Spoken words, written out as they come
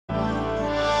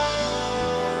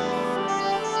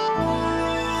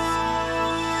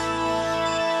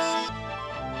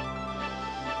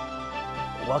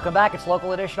Welcome back. It's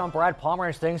Local Edition. I'm Brad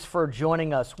Pomerantz. Thanks for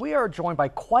joining us. We are joined by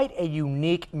quite a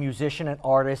unique musician and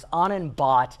artist, Anand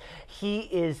Bhatt. He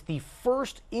is the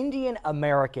first Indian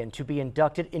American to be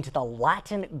inducted into the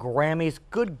Latin Grammys.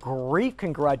 Good grief!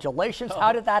 Congratulations!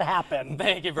 How did that happen?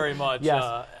 Thank you very much.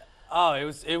 Yes.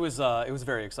 It was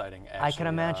very exciting. Actually. I can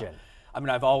imagine. I mean,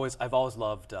 I've always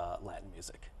loved Latin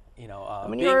music. You know, I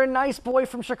mean, you're a nice boy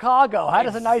from Chicago. How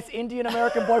does a nice Indian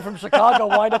American boy from Chicago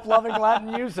wind up loving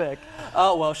Latin music?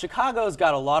 Well, Chicago's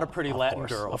got a lot of pretty Latin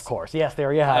girls. Of course, yes,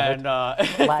 there you have it. And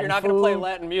if you're not going to play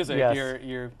Latin music, yes.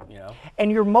 you're you know.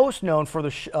 And you're most known for the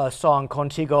song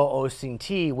 "Contigo o Sin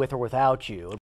Ti," with or without you.